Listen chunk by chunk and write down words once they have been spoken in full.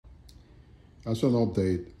As an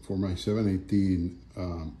update for my 718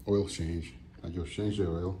 oil change, I just changed the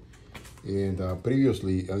oil. And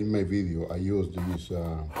previously in my video, I used this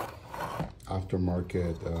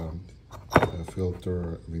aftermarket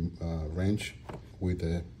filter wrench with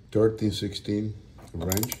a 1316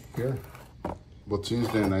 wrench here. But since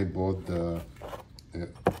then, I bought the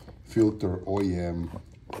filter OEM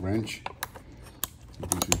wrench.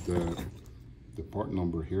 This is the part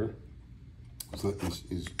number here. So it's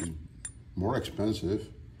more expensive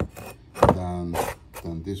than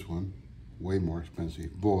this one, way more expensive,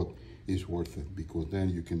 but it's worth it because then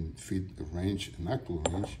you can fit the wrench, an actual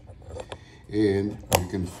wrench, and you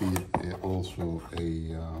can fit also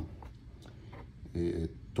a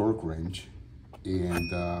torque wrench, and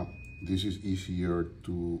this is easier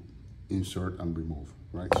to insert and remove,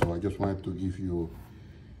 right? So I just wanted to give you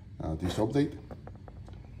this update.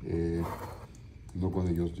 I'm not going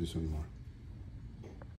to use this anymore.